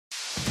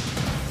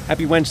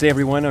Happy Wednesday,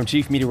 everyone. I'm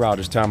Chief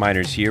Meteorologist Tom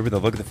Miners here with a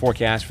look at the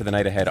forecast for the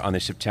night ahead on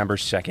this September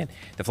 2nd.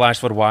 The flash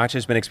flood watch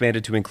has been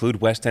expanded to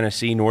include West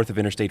Tennessee north of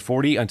Interstate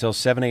 40 until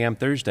 7 a.m.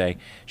 Thursday.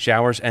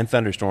 Showers and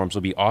thunderstorms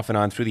will be off and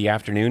on through the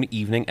afternoon,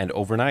 evening, and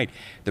overnight.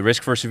 The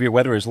risk for severe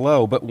weather is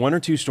low, but one or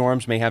two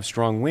storms may have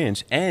strong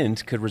winds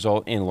and could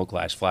result in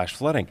localized flash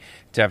flooding.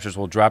 Temperatures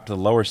will drop to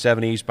the lower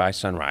 70s by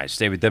sunrise.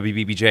 Stay with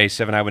WBBJ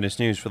 7 Eyewitness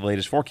News for the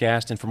latest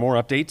forecast, and for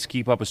more updates,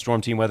 keep up with Storm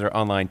Team weather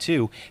online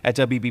too at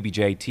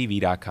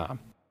WBBJTV.com.